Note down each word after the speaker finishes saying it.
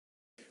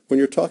When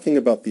you're talking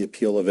about the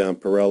appeal of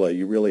Vampirella,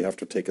 you really have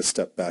to take a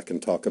step back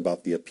and talk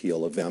about the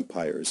appeal of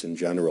vampires in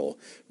general.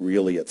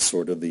 Really, it's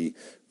sort of the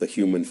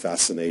human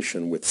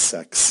fascination with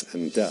sex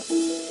and death.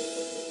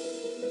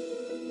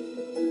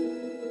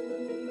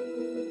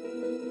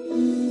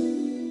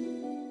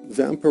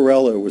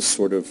 Vampirella was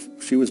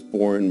she was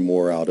born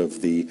more out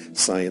of the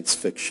science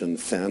fiction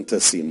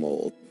fantasy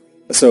mold.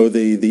 So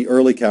the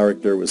early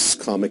character was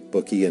comic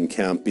booky and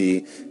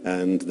campy,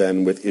 and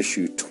then with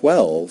issue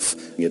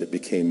 12, it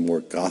became more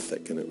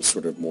gothic, and it was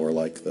sort of more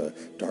like the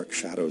Dark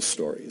Shadows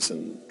stories,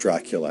 and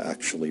Dracula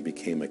actually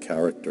became a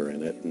character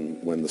in it,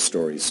 and when the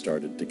stories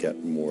started to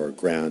get more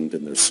grand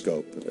in their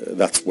scope,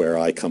 that's where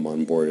I come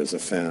on board as a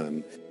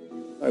fan.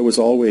 I was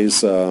always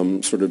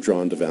sort of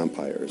drawn to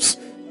vampires.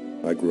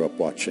 I grew up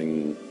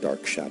watching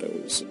Dark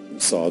Shadows,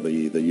 saw the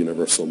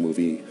Universal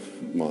movie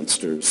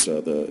monsters,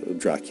 the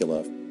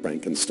Dracula,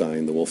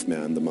 Frankenstein, the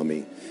Wolfman, the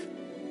Mummy.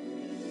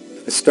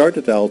 I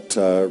started out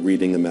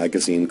reading a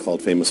magazine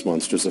called Famous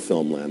Monsters of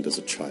Filmland as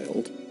a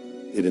child.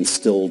 It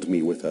instilled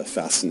me with a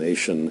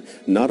fascination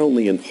not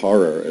only in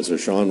horror as a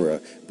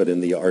genre, but in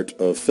the art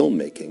of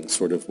filmmaking,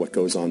 sort of what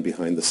goes on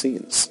behind the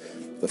scenes.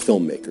 The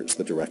filmmakers,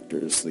 the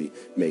directors, the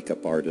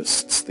makeup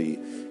artists, the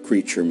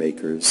creature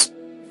makers.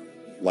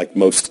 Like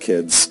most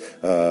kids,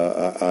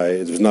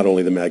 it was not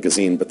only the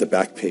magazine, but the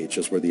back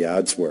pages where the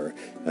ads were.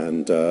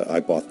 And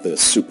I bought the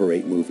Super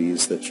 8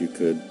 movies that you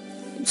could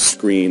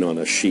screen on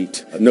a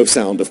sheet. No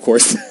sound, of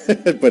course,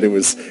 but it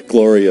was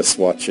glorious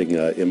watching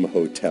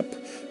Imhotep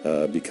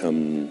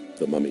become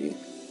the mummy.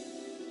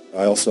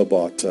 I also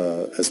bought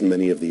as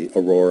many of the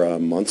Aurora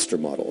monster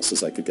models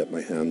as I could get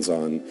my hands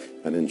on,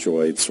 and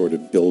enjoyed sort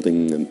of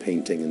building and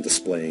painting and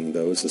displaying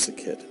those as a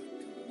kid.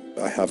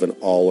 I have an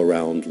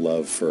all-around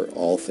love for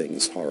all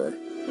things horror.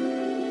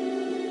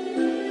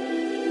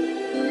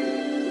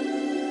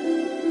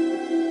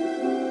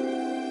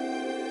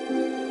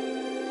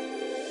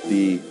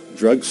 The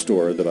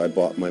drugstore that I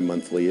bought my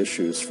monthly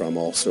issues from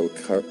also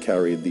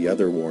carried the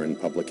other Warren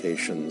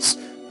publications,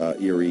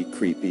 Eerie,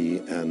 Creepy,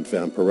 and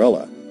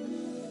Vampirella.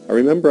 I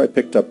remember I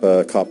picked up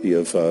a copy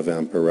of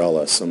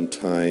Vampirella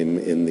sometime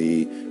in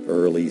the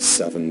early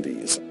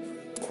 70s.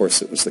 Of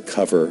course, it was the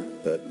cover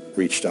that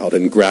reached out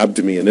and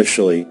grabbed me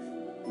initially.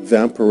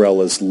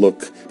 Vampirella's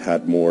look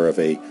had more of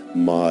a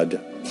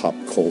mod pop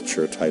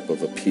culture type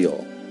of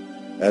appeal.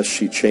 As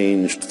she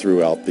changed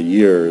throughout the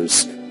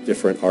years,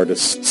 different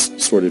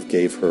artists sort of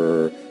gave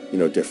her,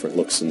 different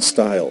looks and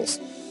styles.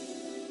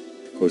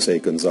 Jose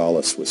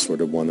Gonzalez was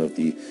sort of one of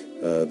the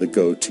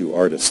go-to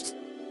artists.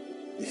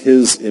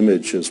 His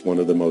image is one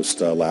of the most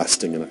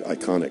lasting and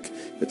iconic.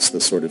 It's the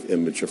sort of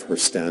image of her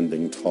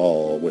standing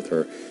tall with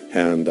her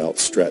hand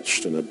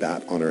outstretched and a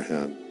bat on her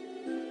hand.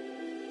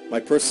 My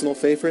personal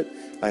favorite,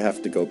 I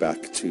have to go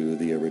back to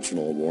the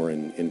original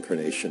Warren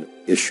incarnation,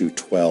 issue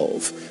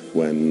 12,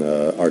 when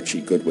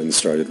Archie Goodwin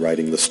started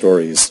writing the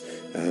stories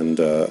and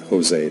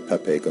Jose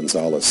Pepe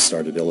Gonzalez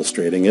started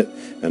illustrating it.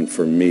 And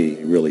for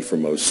me, really for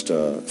most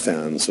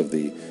fans of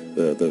the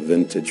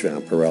vintage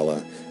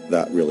Vampirella,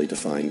 that really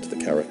defined the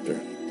character.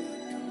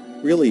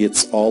 Really,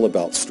 it's all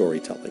about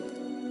storytelling.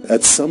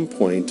 At some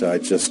point, I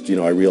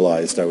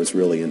realized I was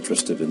really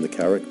interested in the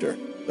character.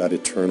 That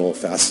eternal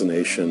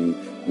fascination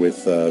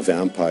with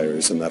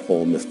vampires and that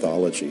whole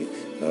mythology,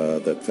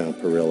 that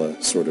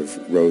Vampirella sort of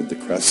rode the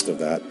crest of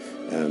that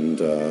and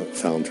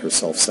found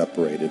herself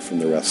separated from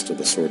the rest of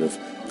the sort of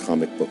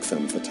comic book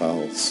femme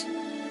fatales.